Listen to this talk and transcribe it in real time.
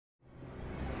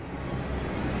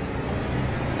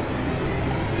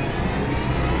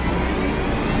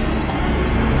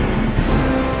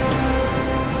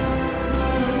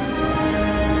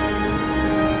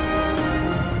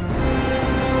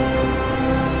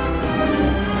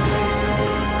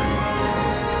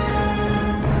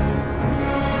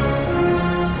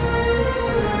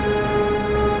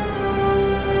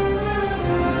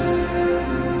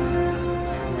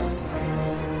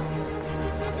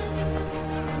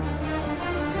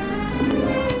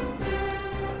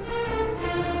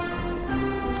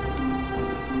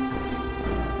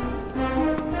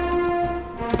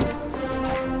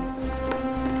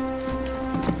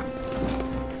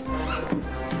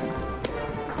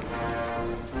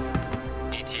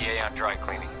on dry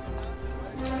cleaning.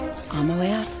 On my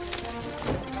way up.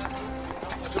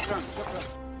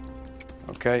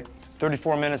 Okay,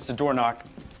 34 minutes to door knock.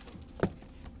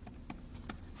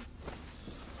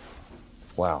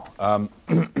 Wow.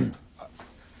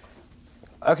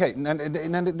 Okay, now,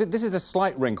 this is a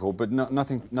slight wrinkle, but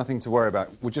nothing to worry about.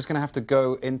 We're just going to have to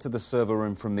go into the server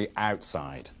room from the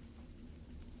outside.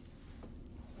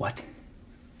 What?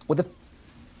 Well, the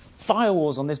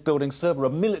firewalls on this building server are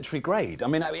military grade. I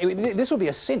mean, this would be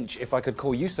a cinch if I could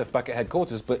call Yusuf back at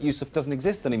headquarters, but Yusuf doesn't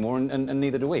exist anymore, and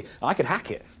neither do we. I could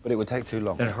hack it, but it would take too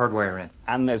long. Then hardwire in.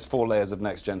 And there's 4 layers of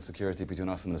next-gen security between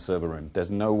us and the server room.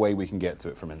 There's no way we can get to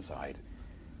it from inside.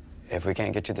 If we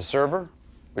can't get to the server,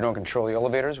 we don't control the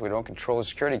elevators, we don't control the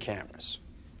security cameras.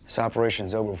 This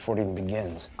operation's over before it even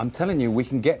begins. I'm telling you, we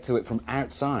can get to it from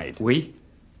outside. We?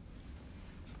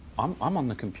 I'm on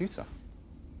the computer.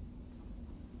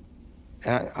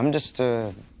 And I'm just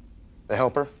the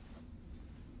helper.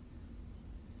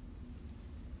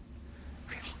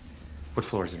 What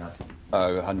floor is it on?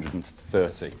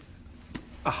 130.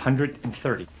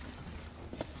 130.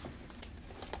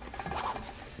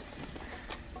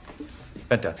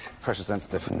 Vent ducts. Pressure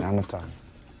sensitive. Not enough time.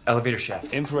 Elevator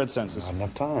shaft. Infrared sensors. Not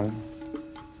enough time.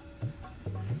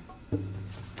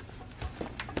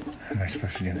 How am I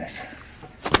supposed to do this?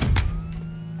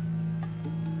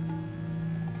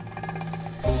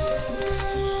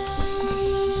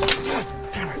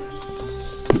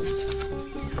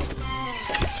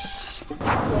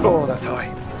 Oh, that's high.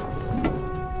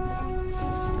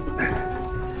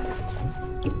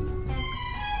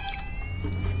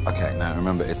 Okay, now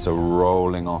remember, it's a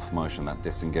rolling off motion that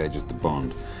disengages the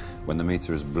bond. When the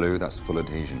meter is blue, that's full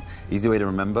adhesion. Easy way to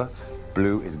remember,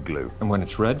 blue is glue. And when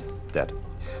it's red? Dead.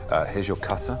 Here's your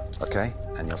cutter, okay?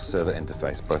 And your server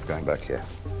interface, both going back here.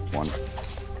 1,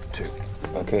 2.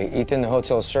 Okay, Ethan, the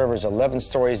hotel server's 11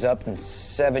 stories up and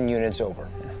 7 units over.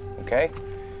 Okay?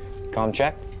 Comm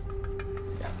check?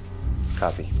 Yeah.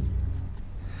 Copy.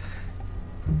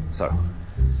 So,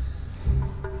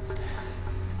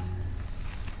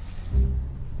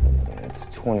 it's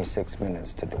 26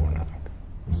 minutes to door knock.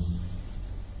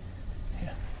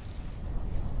 Yeah.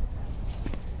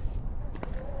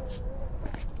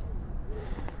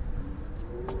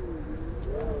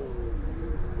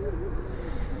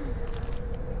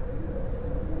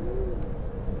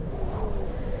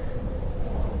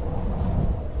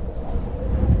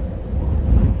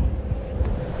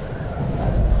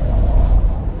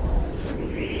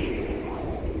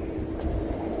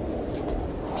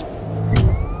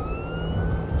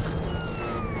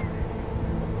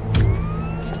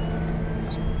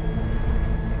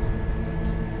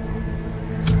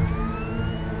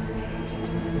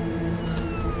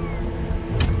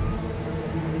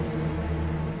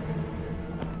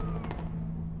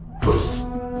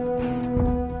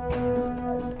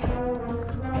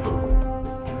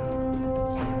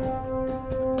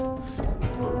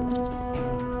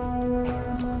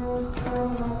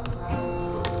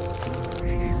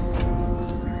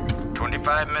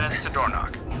 Minutes to door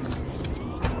knock.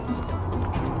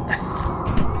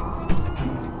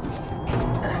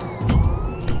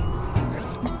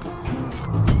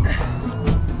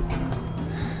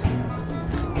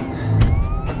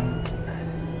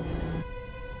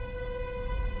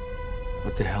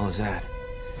 What the hell is that?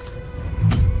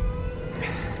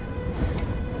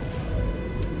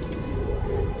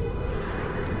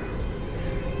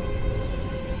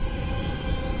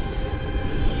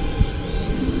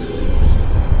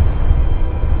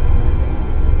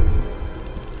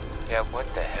 Yeah,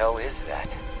 what the hell is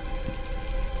that?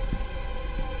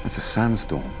 it's a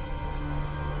sandstorm.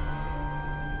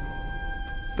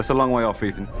 That's a long way off,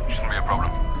 Ethan. Shouldn't be a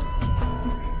problem.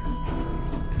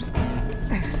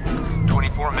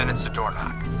 24 minutes to door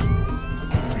knock.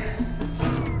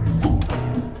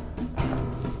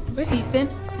 Where's Ethan?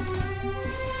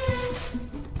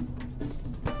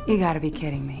 You gotta be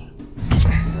kidding me.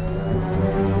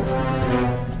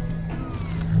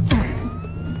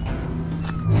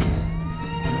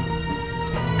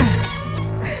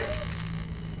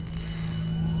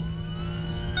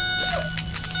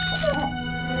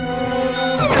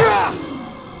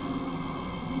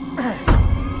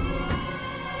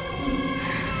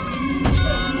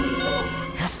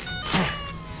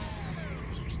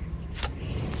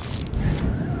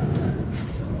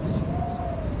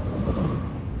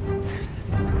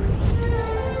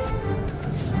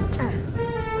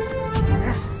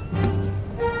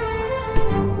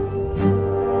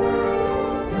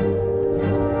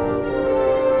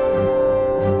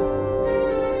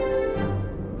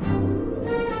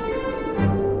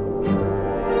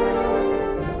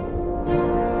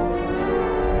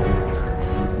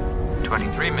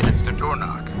 door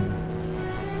knock.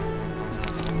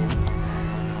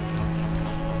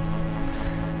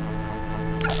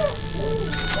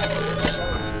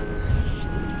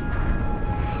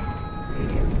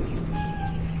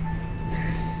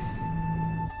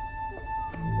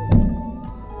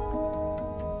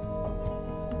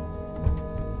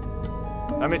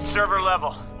 I'm at server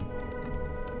level.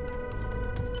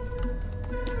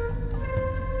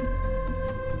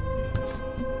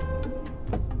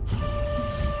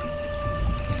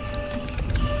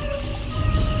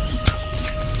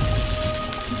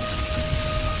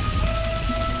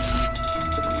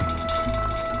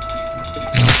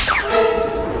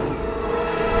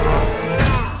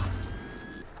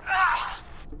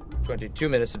 It's going to take 2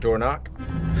 minutes to door knock.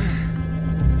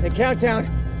 The countdown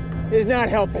is not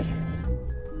helping.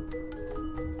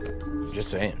 Just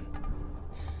saying.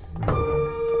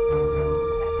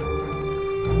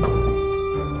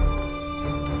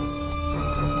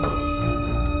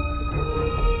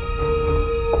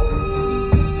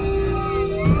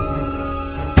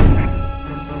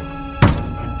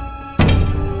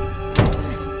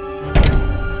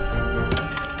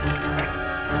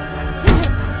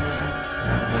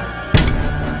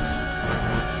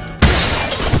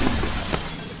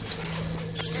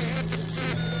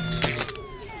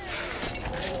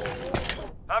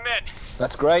 I'm in.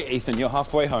 That's great, Ethan. You're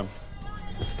halfway home.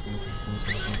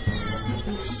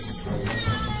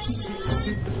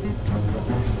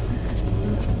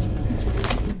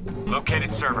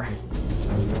 Located server.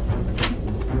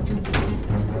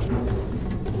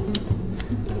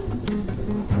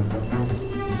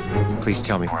 Please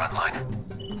tell me we're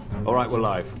online. All right, we're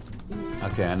live.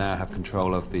 Okay, I now have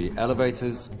control of the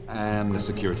elevators and the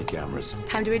security cameras.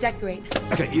 Time to redecorate.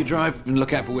 Okay, you drive and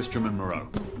look out for Wistrom and Moreau.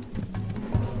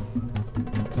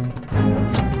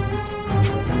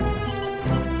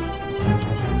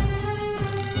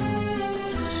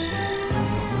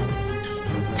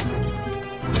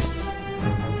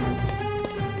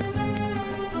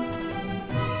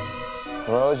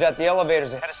 Moreau's at the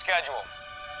elevators ahead of schedule.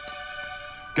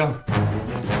 Go.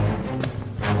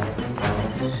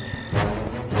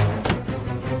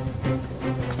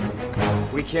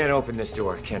 We can't open this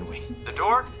door, can we? The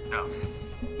door? No.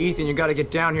 Ethan, you gotta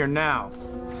get down here now.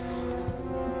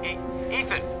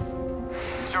 Ethan!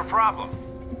 Is there a problem?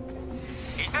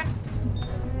 Ethan?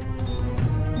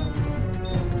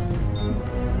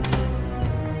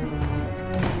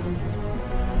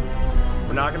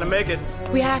 We're not gonna make it.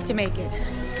 We have to make it.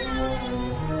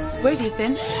 Where's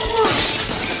Ethan?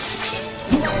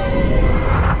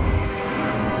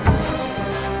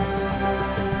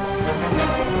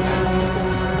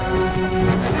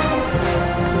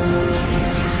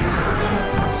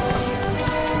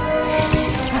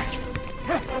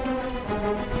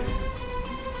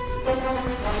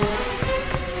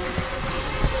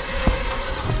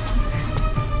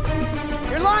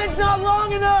 Your line's not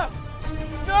long enough!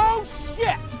 No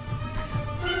shit!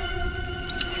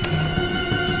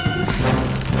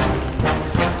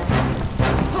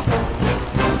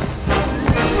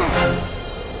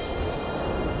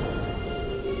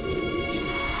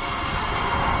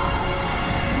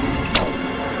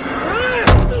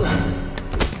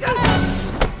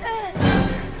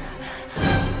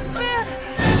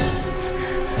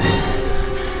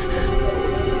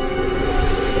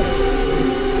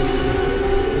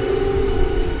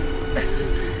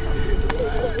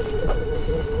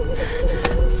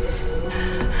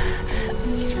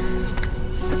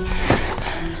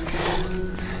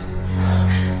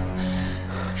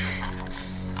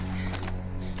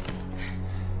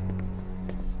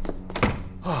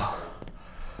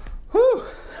 Whew.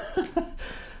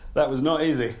 That was not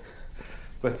easy,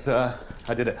 but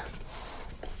I did it.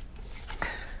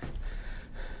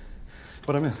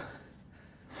 What'd I miss?